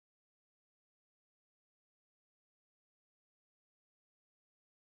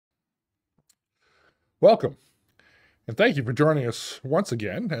Welcome, and thank you for joining us once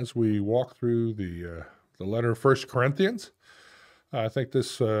again as we walk through the letter of First Corinthians. I think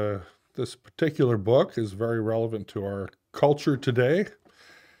this particular book is very relevant to our culture today,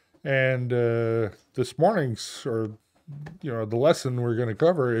 and this morning's the lesson we're going to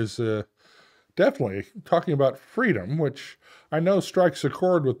cover is definitely talking about freedom, which I know strikes a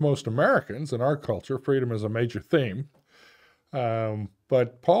chord with most Americans in our culture. Freedom is a major theme.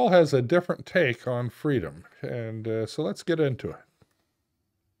 But Paul has a different take on freedom, and so let's get into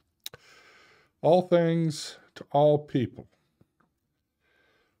it. All things to all people.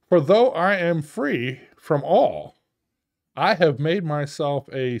 For though I am free from all, I have made myself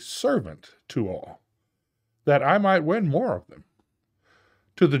a servant to all, that I might win more of them.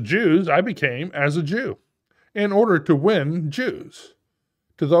 To the Jews I became as a Jew, in order to win Jews.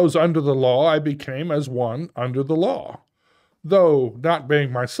 To those under the law I became as one under the law, though not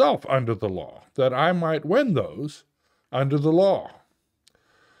being myself under the law, that I might win those under the law.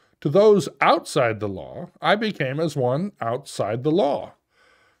 To those outside the law, I became as one outside the law,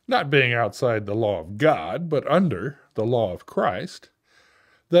 not being outside the law of God, but under the law of Christ,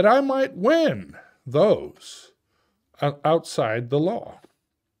 that I might win those outside the law.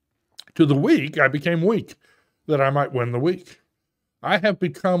 To the weak, I became weak, that I might win the weak. I have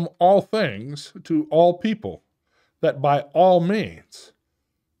become all things to all people, that by all means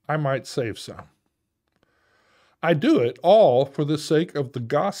I might save some. I do it all for the sake of the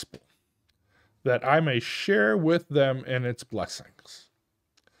gospel, that I may share with them in its blessings.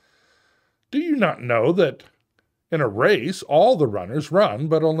 Do you not know that in a race all the runners run,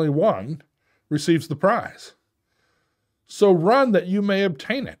 but only one receives the prize? So run that you may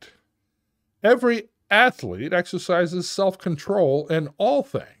obtain it. Every athlete exercises self-control in all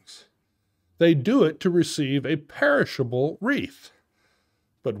things. They do it to receive a perishable wreath,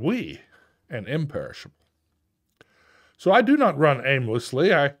 but we an imperishable. So I do not run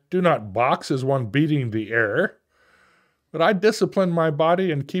aimlessly. I do not box as one beating the air, but I discipline my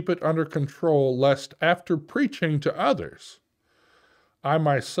body and keep it under control, lest after preaching to others, I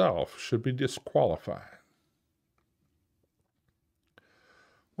myself should be disqualified.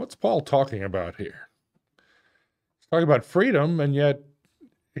 What's Paul talking about here? He's talking about freedom, and yet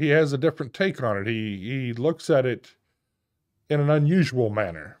he has a different take on it. He looks at it in an unusual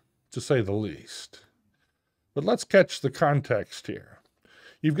manner, to say the least. But let's catch the context here.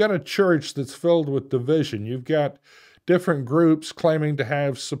 You've got a church that's filled with division. You've got different groups claiming to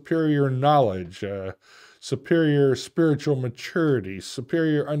have superior knowledge, superior spiritual maturity,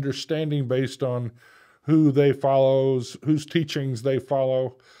 superior understanding based on who they follow, whose teachings they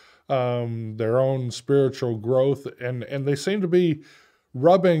follow, their own spiritual growth, and they seem to be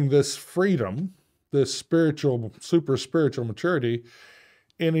rubbing this freedom, this super spiritual maturity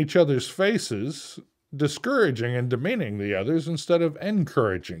in each other's faces, discouraging and demeaning the others instead of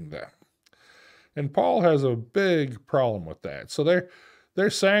encouraging them. And Paul has a big problem with that. So they're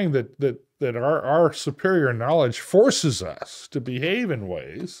saying that our superior knowledge forces us to behave in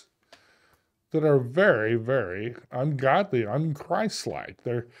ways that are very, very ungodly, unchristlike.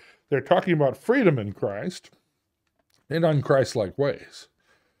 They're talking about freedom in Christ in unchristlike ways.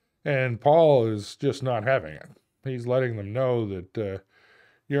 And Paul is just not having it. He's letting them know that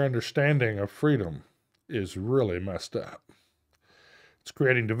your understanding of freedom is really messed up. It's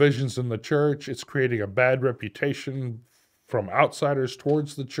creating divisions in the church. It's creating a bad reputation from outsiders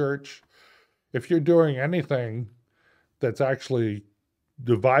towards the church. If you're doing anything that's actually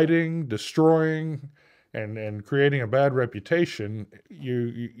dividing, destroying, and creating a bad reputation,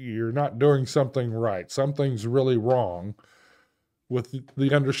 you're not doing something right. Something's really wrong with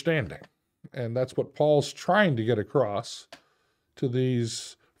the understanding. And that's what Paul's trying to get across to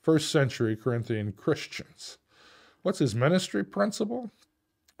these first century Corinthian Christians. What's his ministry principle?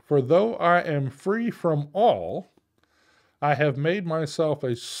 For though I am free from all, I have made myself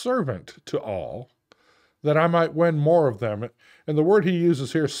a servant to all, that I might win more of them. And the word he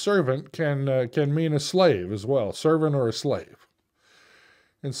uses here, servant, can mean a slave as well, servant or a slave.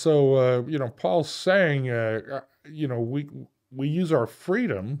 And so, Paul's saying, we use our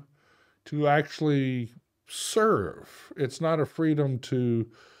freedom to actually serve. It's not a freedom to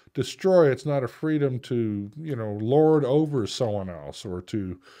destroy. It's not a freedom to, lord over someone else or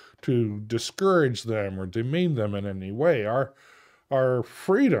to discourage them or demean them in any way. Our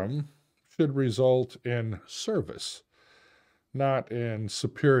freedom should result in service, not in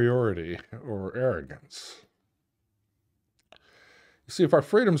superiority or arrogance. You see, if our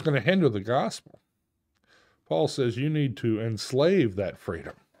freedom is going to hinder the gospel, Paul says you need to enslave that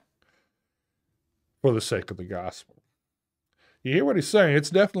freedom for the sake of the gospel. You hear what he's saying? It's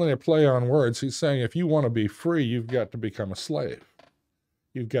definitely a play on words. He's saying if you want to be free, you've got to become a slave.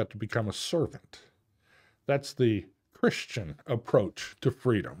 You've got to become a servant. That's the Christian approach to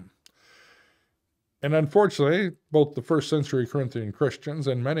freedom. And unfortunately, both the first century Corinthian Christians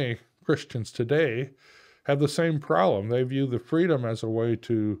and many Christians today have the same problem. They view the freedom as a way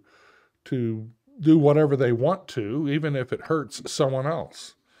to do whatever they want to, even if it hurts someone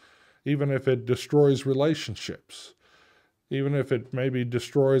else, even if it destroys relationships, even if it maybe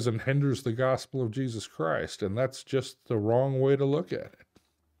destroys and hinders the gospel of Jesus Christ. And that's just the wrong way to look at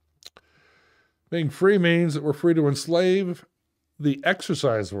it. Being free means that we're free to enslave the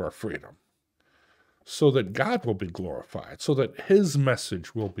exercise of our freedom so that God will be glorified, so that his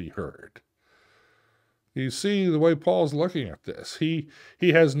message will be heard. You see the way Paul's looking at this. He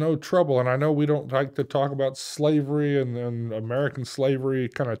has no trouble, and I know we don't like to talk about slavery, and American slavery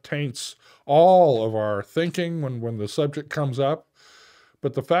kind of taints all of our thinking when the subject comes up.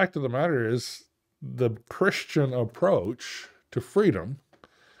 But the fact of the matter is, the Christian approach to freedom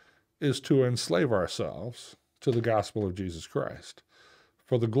is to enslave ourselves to the gospel of Jesus Christ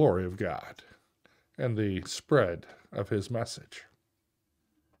for the glory of God and the spread of his message.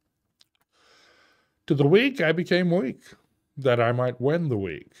 To the weak I became weak, that I might win the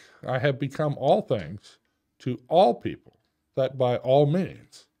weak. I have become all things to all people, that by all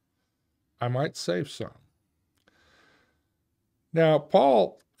means I might save some. Now,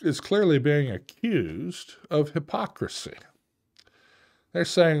 Paul is clearly being accused of hypocrisy. They're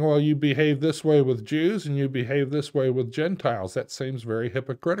saying, well, you behave this way with Jews and you behave this way with Gentiles. That seems very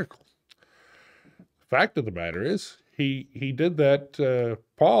hypocritical. The fact of the matter is, he did that.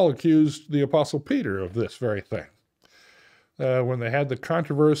 Paul accused the Apostle Peter of this very thing. When they had the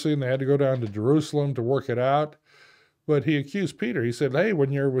controversy and they had to go down to Jerusalem to work it out, but he accused Peter. He said, hey,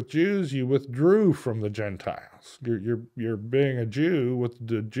 when you're with Jews, you withdrew from the Gentiles. You're being a Jew with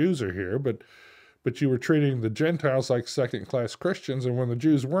the Jews are here, but you were treating the Gentiles like second-class Christians, and when the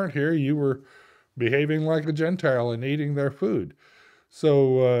Jews weren't here, you were behaving like a Gentile and eating their food.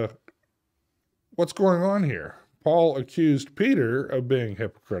 So what's going on here? Paul accused Peter of being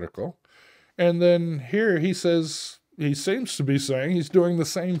hypocritical, and then here he says, he seems to be saying he's doing the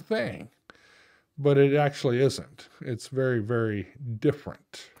same thing, but it actually isn't. It's very, very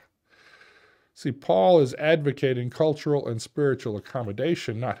different. See, Paul is advocating cultural and spiritual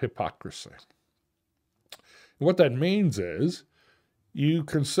accommodation, not hypocrisy. What that means is you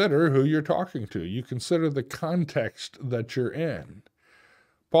consider who you're talking to. You consider the context that you're in.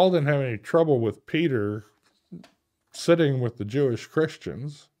 Paul didn't have any trouble with Peter sitting with the Jewish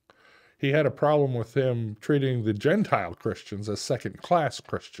Christians. He had a problem with him treating the Gentile Christians as second-class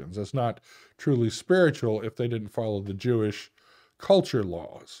Christians, as not truly spiritual if they didn't follow the Jewish culture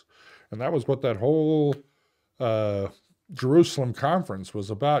laws. And that was what that whole Jerusalem conference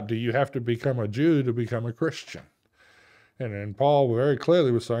was about. Do you have to become a Jew to become a Christian? And Paul very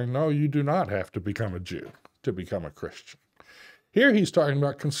clearly was saying, no, you do not have to become a Jew to become a Christian. Here he's talking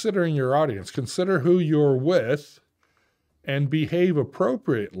about considering your audience. Consider who you're with and behave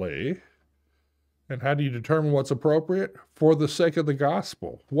appropriately. And how do you determine what's appropriate? For the sake of the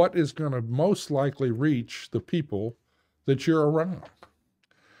gospel. What is going to most likely reach the people that you're around?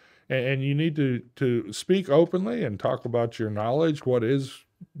 And you need to speak openly and talk about your knowledge. What is,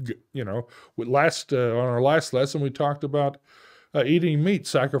 on our last lesson, we talked about eating meat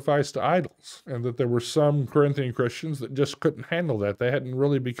sacrificed to idols, and that there were some Corinthian Christians that just couldn't handle that. They hadn't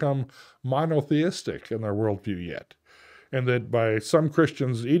really become monotheistic in their worldview yet. And that by some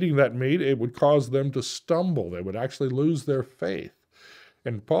Christians eating that meat, it would cause them to stumble. They would actually lose their faith.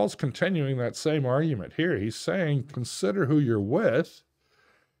 And Paul's continuing that same argument here. He's saying, consider who you're with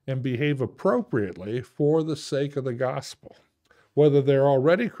and behave appropriately for the sake of the gospel, whether they're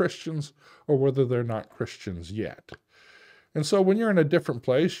already Christians or whether they're not Christians yet. And so when you're in a different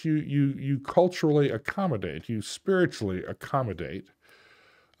place, you culturally accommodate, you spiritually accommodate,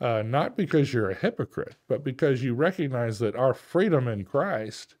 not because you're a hypocrite, but because you recognize that our freedom in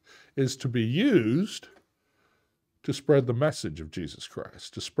Christ is to be used to spread the message of Jesus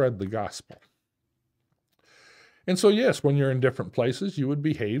Christ, to spread the gospel. And so, yes, when you're in different places, you would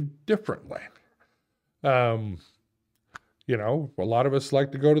behave differently. A lot of us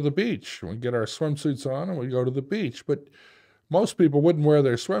like to go to the beach. We get our swimsuits on and we go to the beach, but most people wouldn't wear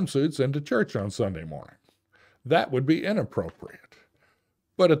their swimsuits into church on Sunday morning. That would be inappropriate.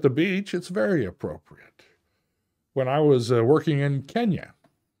 But at the beach, it's very appropriate. When I was working in Kenya,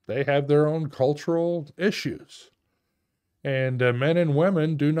 they have their own cultural issues. And men and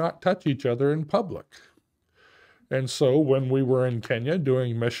women do not touch each other in public. And so when we were in Kenya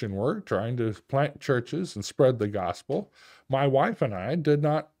doing mission work, trying to plant churches and spread the gospel, my wife and I did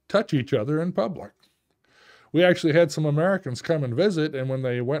not touch each other in public. We actually had some Americans come and visit, and when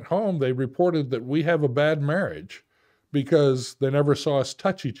they went home, they reported that we have a bad marriage because they never saw us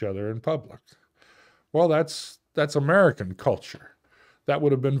touch each other in public. Well, that's American culture. That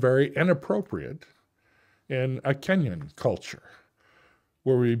would have been very inappropriate in a Kenyan culture.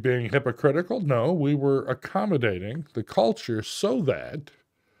 Were we being hypocritical? No, we were accommodating the culture so that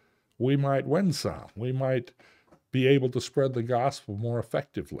we might win some. We might be able to spread the gospel more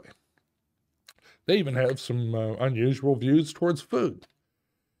effectively. They even have some unusual views towards food.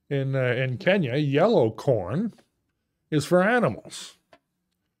 In Kenya, yellow corn is for animals.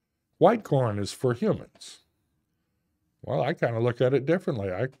 White corn is for humans. Well, I kind of look at it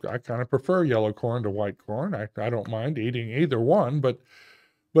differently. I kind of prefer yellow corn to white corn. I don't mind eating either one, but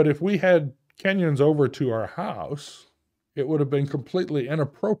if we had Kenyans over to our house, it would have been completely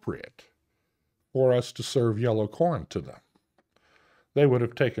inappropriate for us to serve yellow corn to them. They would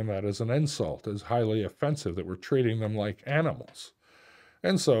have taken that as an insult, as highly offensive, that we're treating them like animals.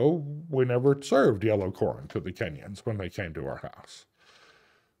 And so we never served yellow corn to the Kenyans when they came to our house.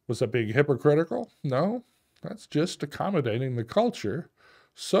 Was that being hypocritical? No, that's just accommodating the culture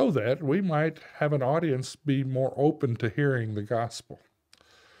so that we might have an audience be more open to hearing the gospel.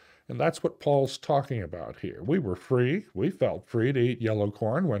 And that's what Paul's talking about here. We were free. We felt free to eat yellow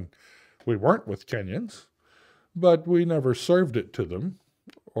corn when we weren't with Kenyans, but we never served it to them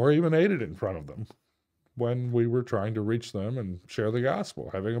or even ate it in front of them when we were trying to reach them and share the gospel,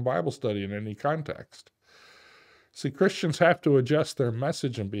 having a Bible study in any context. See, Christians have to adjust their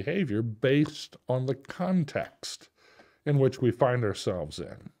message and behavior based on the context in which we find ourselves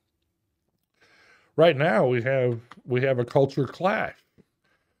in. Right now, we have a culture clash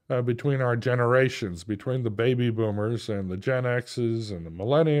between our generations, between the baby boomers and the Gen X's and the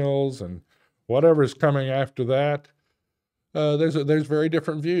millennials and whatever's coming after that. There's very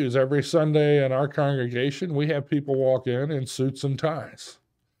different views. Every Sunday in our congregation, we have people walk in suits and ties.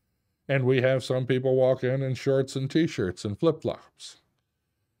 And we have some people walk in shorts and T-shirts and flip-flops.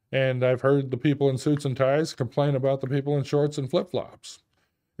 And I've heard the people in suits and ties complain about the people in shorts and flip-flops.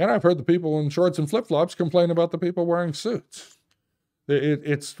 And I've heard the people in shorts and flip-flops complain about the people wearing suits.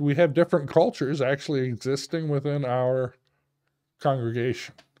 We have different cultures actually existing within our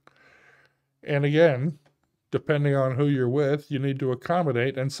congregation. And again, depending on who you're with, you need to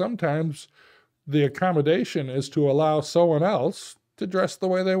accommodate. And sometimes the accommodation is to allow someone else to dress the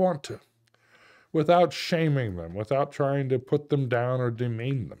way they want to, without shaming them, without trying to put them down or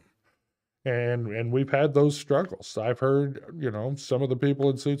demean them. And we've had those struggles. I've heard, some of the people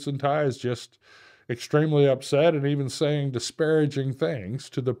in suits and ties just extremely upset and even saying disparaging things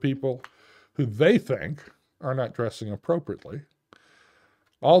to the people who they think are not dressing appropriately.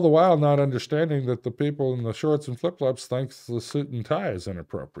 All the while not understanding that the people in the shorts and flip-flops think the suit and tie is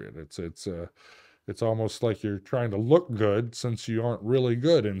inappropriate. It's almost like you're trying to look good since you aren't really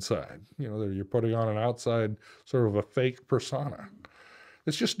good inside. You're putting on an outside sort of a fake persona.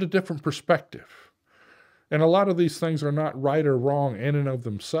 It's just a different perspective. And a lot of these things are not right or wrong in and of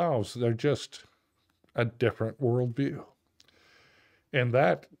themselves. They're just a different worldview. And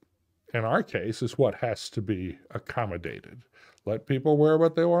that, in our case, is what has to be accommodated. Let people wear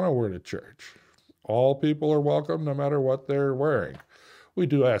what they want to wear to church. All people are welcome no matter what they're wearing. We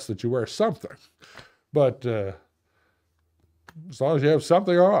do ask that you wear something, but as long as you have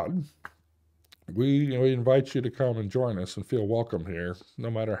something on, we invite you to come and join us and feel welcome here, no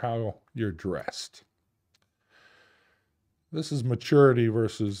matter how you're dressed. This is maturity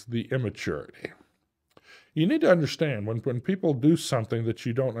versus the immaturity. You need to understand when people do something that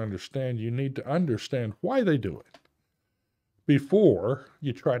you don't understand, you need to understand why they do it before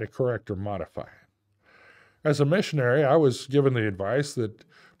you try to correct or modify it. As a missionary, I was given the advice that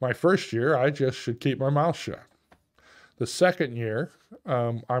my first year, I just should keep my mouth shut. The second year,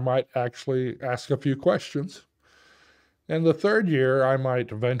 I might actually ask a few questions. And the third year, I might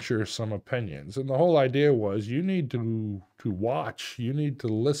venture some opinions. And the whole idea was you need to watch, you need to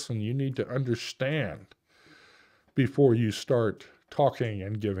listen, you need to understand before you start talking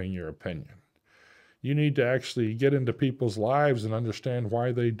and giving your opinion. You need to actually get into people's lives and understand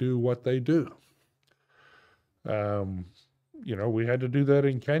why they do what they do. We had to do that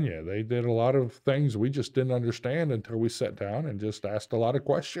in Kenya. They did a lot of things we just didn't understand until we sat down and just asked a lot of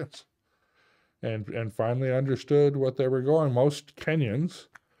questions and finally understood what they were going. Most Kenyans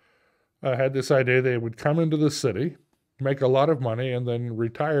had this idea they would come into the city, make a lot of money, and then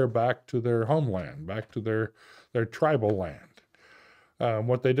retire back to their homeland, back to their tribal land.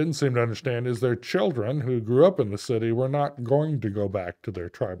 What they didn't seem to understand is their children who grew up in the city were not going to go back to their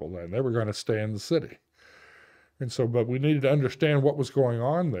tribal land. They were going to stay in the city. And so, but we needed to understand what was going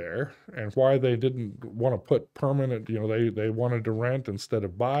on there and why they didn't want to put permanent, they wanted to rent instead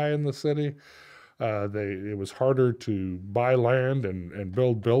of buy in the city. It was harder to buy land and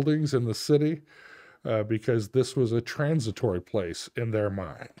build buildings in the city because this was a transitory place in their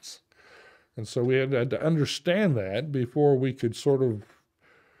minds. And so we had to understand that before we could sort of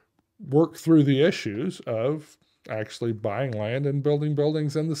work through the issues of actually buying land and building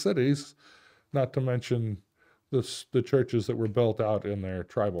buildings in the cities, not to mention the churches that were built out in their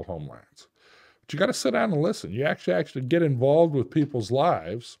tribal homelands. But you got to sit down and listen. You actually get involved with people's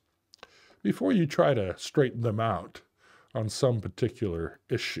lives before you try to straighten them out on some particular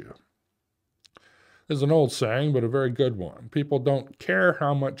issue. There's an old saying, but a very good one. People don't care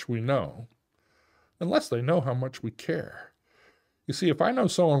how much we know unless they know how much we care. You see, if I know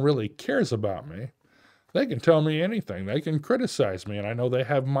someone really cares about me, they can tell me anything. They can criticize me, and I know they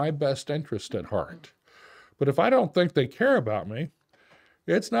have my best interest at heart. But if I don't think they care about me,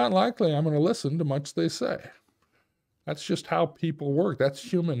 it's not likely I'm going to listen to much they say. That's just how people work. That's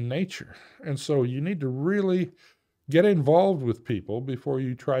human nature. And so you need to really get involved with people before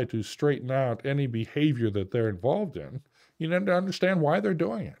you try to straighten out any behavior that they're involved in. You need to understand why they're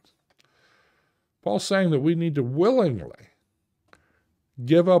doing it. Paul's saying that we need to willingly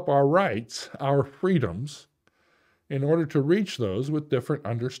give up our rights, our freedoms, in order to reach those with different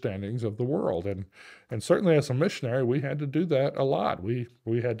understandings of the world. And certainly as a missionary, we had to do that a lot. We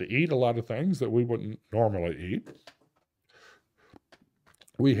had to eat a lot of things that we wouldn't normally eat.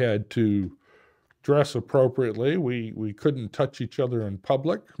 We had to dress appropriately. We couldn't touch each other in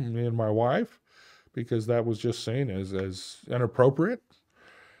public, me and my wife, because that was just seen as inappropriate.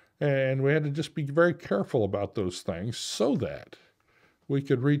 And we had to just be very careful about those things so that we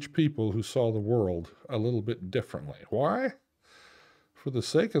could reach people who saw the world a little bit differently. Why? For the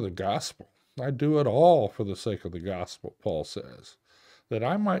sake of the gospel. I do it all for the sake of the gospel, Paul says, that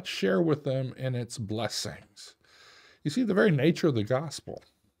I might share with them in its blessings. You see, the very nature of the gospel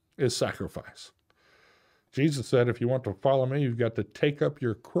is sacrifice. Jesus said, if you want to follow me, you've got to take up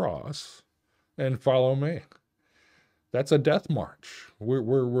your cross and follow me. That's a death march.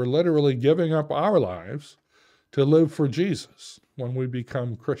 We're literally giving up our lives to live for Jesus when we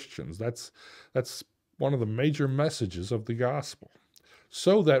become Christians. That's one of the major messages of the gospel,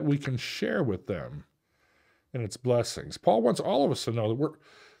 so that we can share with them in its blessings. Paul wants all of us to know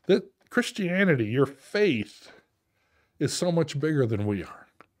that Christianity, your faith, is so much bigger than we are.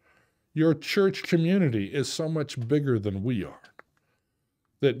 Your church community is so much bigger than we are.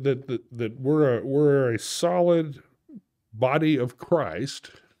 That we're a solid body of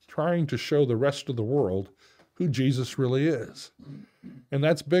Christ trying to show the rest of the world who Jesus really is. And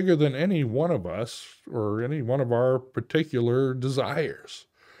that's bigger than any one of us or any one of our particular desires.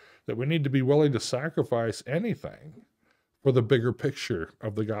 That we need to be willing to sacrifice anything for the bigger picture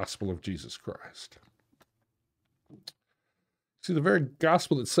of the gospel of Jesus Christ. See, the very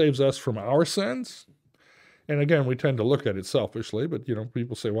gospel that saves us from our sins, and again, we tend to look at it selfishly, but,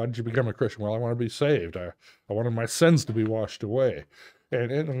 people say, why did you become a Christian? Well, I want to be saved. I wanted my sins to be washed away.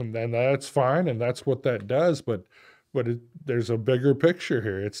 And that's fine, and that's what that does, but there's a bigger picture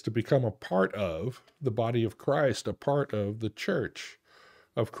here. It's to become a part of the body of Christ, a part of the church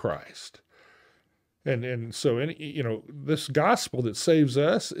of Christ. And so, this gospel that saves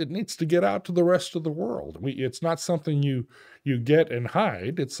us, it needs to get out to the rest of the world. It's not something you get and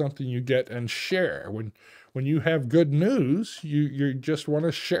hide. It's something you get and share. When you have good news, you just want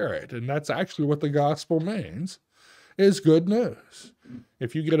to share it. And that's actually what the gospel means, is good news.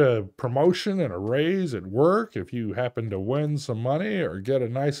 If you get a promotion and a raise at work, if you happen to win some money or get a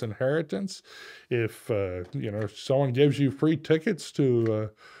nice inheritance, if someone gives you free tickets to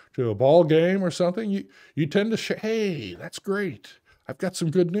a ball game or something, you tend to say, hey, that's great. I've got some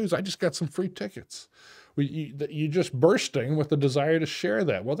good news. I just got some free tickets. You're just bursting with the desire to share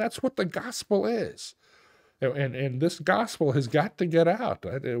that. Well, that's what the gospel is. And this gospel has got to get out.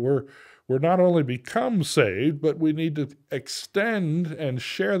 We're not only become saved, but we need to extend and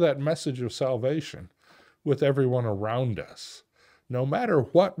share that message of salvation with everyone around us, no matter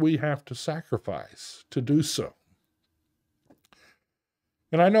what we have to sacrifice to do so.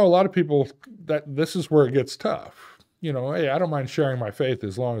 And I know a lot of people that this is where it gets tough. Hey, I don't mind sharing my faith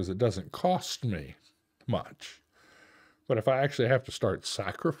as long as it doesn't cost me much. But if I actually have to start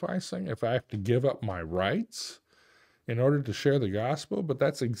sacrificing, if I have to give up my rights in order to share the gospel, but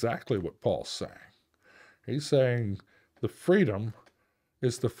that's exactly what Paul's saying. He's saying the freedom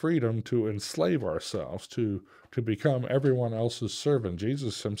is the freedom to enslave ourselves, to become everyone else's servant.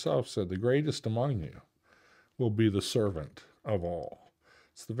 Jesus himself said, the greatest among you will be the servant of all.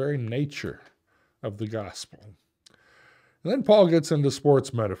 It's the very nature of the gospel. And then Paul gets into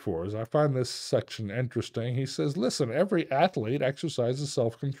sports metaphors. I find this section interesting. He says, listen, every athlete exercises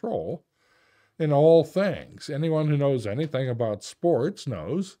self-control in all things. Anyone who knows anything about sports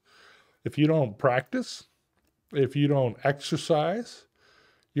knows if you don't practice, if you don't exercise,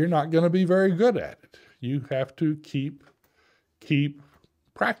 you're not going to be very good at it. You have to keep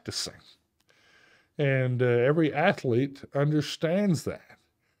practicing. And every athlete understands that.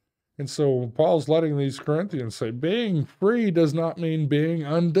 And so Paul's letting these Corinthians say, being free does not mean being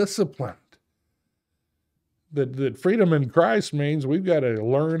undisciplined. That freedom in Christ means we've got to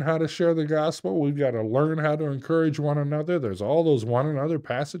learn how to share the gospel. We've got to learn how to encourage one another. There's all those one another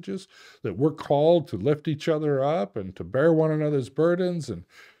passages that we're called to lift each other up and to bear one another's burdens, and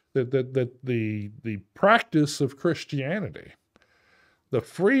that the practice of Christianity, the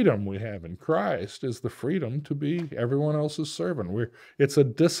freedom we have in Christ, is the freedom to be everyone else's servant. It's a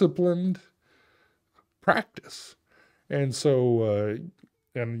disciplined practice. And so,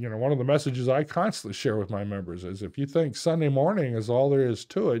 one of the messages I constantly share with my members is, if you think Sunday morning is all there is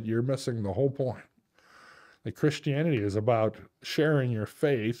to it, you're missing the whole point. That Christianity is about sharing your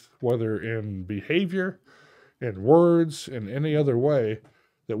faith, whether in behavior, in words, in any other way,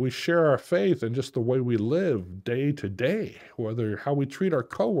 that we share our faith in just the way we live day to day, whether how we treat our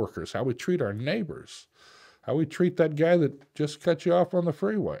coworkers, how we treat our neighbors, how we treat that guy that just cut you off on the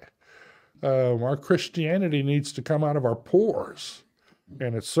freeway. Our Christianity needs to come out of our pores,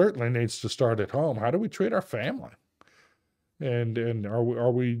 and it certainly needs to start at home. How do we treat our family? And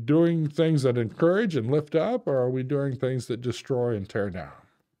are we doing things that encourage and lift up, or are we doing things that destroy and tear down?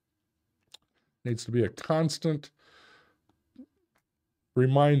 It needs to be a constant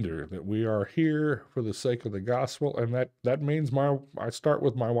reminder that we are here for the sake of the gospel, and that means I start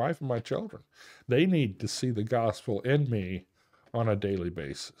with my wife and my children. They need to see the gospel in me on a daily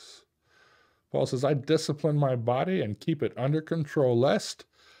basis. Paul says, I discipline my body and keep it under control, lest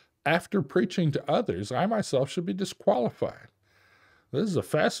after preaching to others, I myself should be disqualified. This is a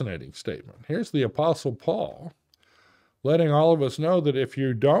fascinating statement. Here's the Apostle Paul letting all of us know that if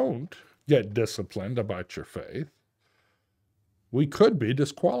you don't get disciplined about your faith, we could be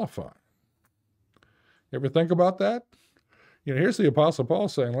disqualified. You ever think about that? Here's the Apostle Paul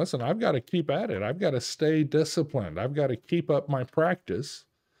saying, listen, I've got to keep at it. I've got to stay disciplined. I've got to keep up my practice,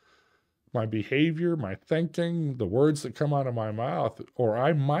 my behavior, my thinking, the words that come out of my mouth, or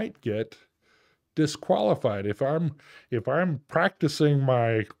I might get disqualified. If I'm practicing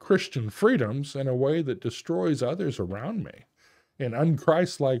my Christian freedoms in a way that destroys others around me in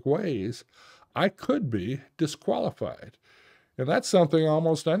unchristlike ways, I could be disqualified. And that's something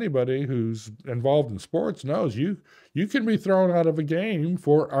almost anybody who's involved in sports knows. You can be thrown out of a game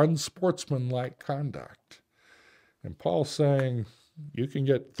for unsportsmanlike conduct. And Paul's saying you can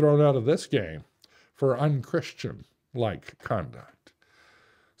get thrown out of this game for unchristian-like conduct.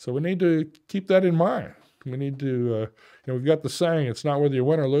 So we need to keep that in mind. We need to, we've got the saying, it's not whether you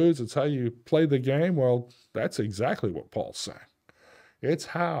win or lose, it's how you play the game. Well, that's exactly what Paul's saying. It's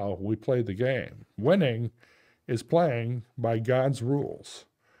how we play the game. Winning is playing by God's rules,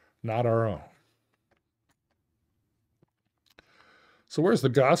 not our own. So where's the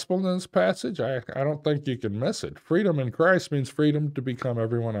gospel in this passage? I don't think you can miss it. Freedom in Christ means freedom to become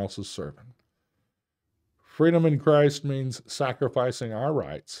everyone else's servant. Freedom in Christ means sacrificing our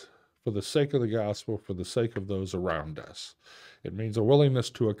rights for the sake of the gospel, for the sake of those around us. It means a willingness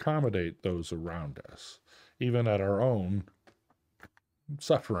to accommodate those around us, even at our own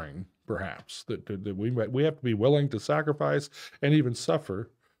suffering, perhaps. That we have to be willing to sacrifice and even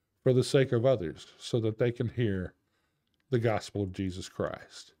suffer for the sake of others so that they can hear the gospel of Jesus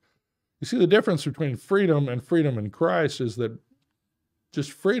Christ. You see, the difference between freedom and freedom in Christ is that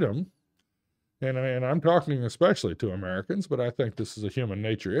just freedom, and I'm talking especially to Americans, but I think this is a human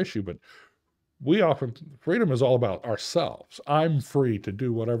nature issue, but freedom is all about ourselves. I'm free to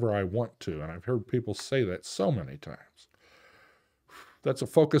do whatever I want to, and I've heard people say that so many times. That's a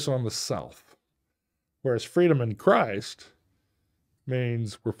focus on the self. Whereas freedom in Christ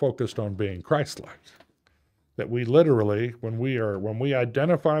means we're focused on being Christ-like. That we literally, when we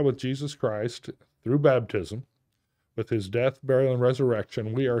identify with Jesus Christ through baptism, with his death, burial, and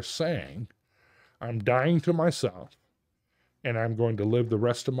resurrection, we are saying, I'm dying to myself, and I'm going to live the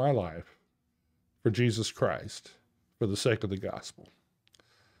rest of my life for Jesus Christ, for the sake of the gospel.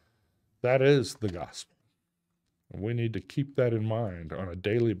 That is the gospel. And we need to keep that in mind on a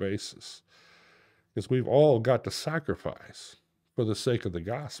daily basis, because we've all got to sacrifice for the sake of the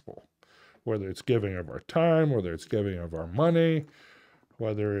gospel, whether it's giving of our time, whether it's giving of our money,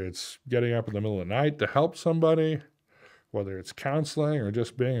 whether it's getting up in the middle of the night to help somebody, whether it's counseling or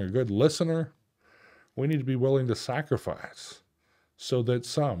just being a good listener. We need to be willing to sacrifice so that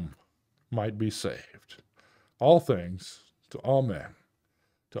some might be saved. All things to all men,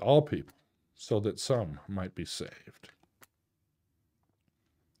 to all people, so that some might be saved.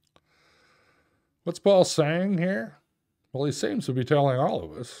 What's Paul saying here? Well, he seems to be telling all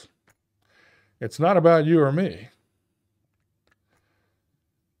of us, it's not about you or me.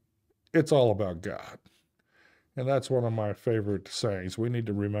 It's all about God. And that's one of my favorite sayings. We need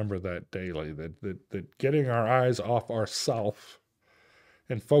to remember that daily, that getting our eyes off ourself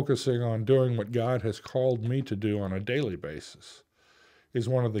and focusing on doing what God has called me to do on a daily basis is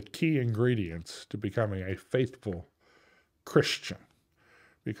one of the key ingredients to becoming a faithful Christian,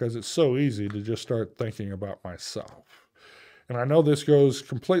 because it's so easy to just start thinking about myself. And I know this goes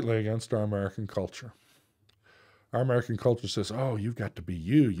completely against our American culture. Our American culture says, oh, you've got to be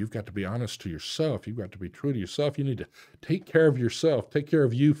you. You've got to be honest to yourself. You've got to be true to yourself. You need to take care of yourself. Take care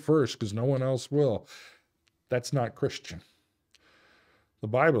of you first, because no one else will. That's not Christian. The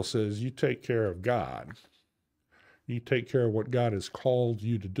Bible says you take care of God. You take care of what God has called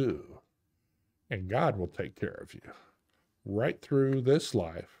you to do, and God will take care of you right through this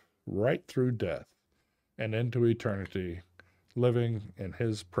life, right through death, and into eternity, living in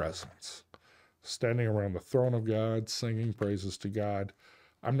His presence, standing around the throne of God, singing praises to God.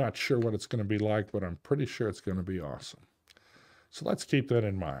 I'm not sure what it's going to be like, but I'm pretty sure it's going to be awesome. So let's keep that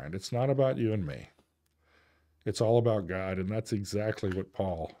in mind. It's not about you and me. It's all about God, and that's exactly what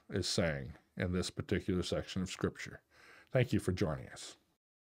Paul is saying in this particular section of Scripture. Thank you for joining us.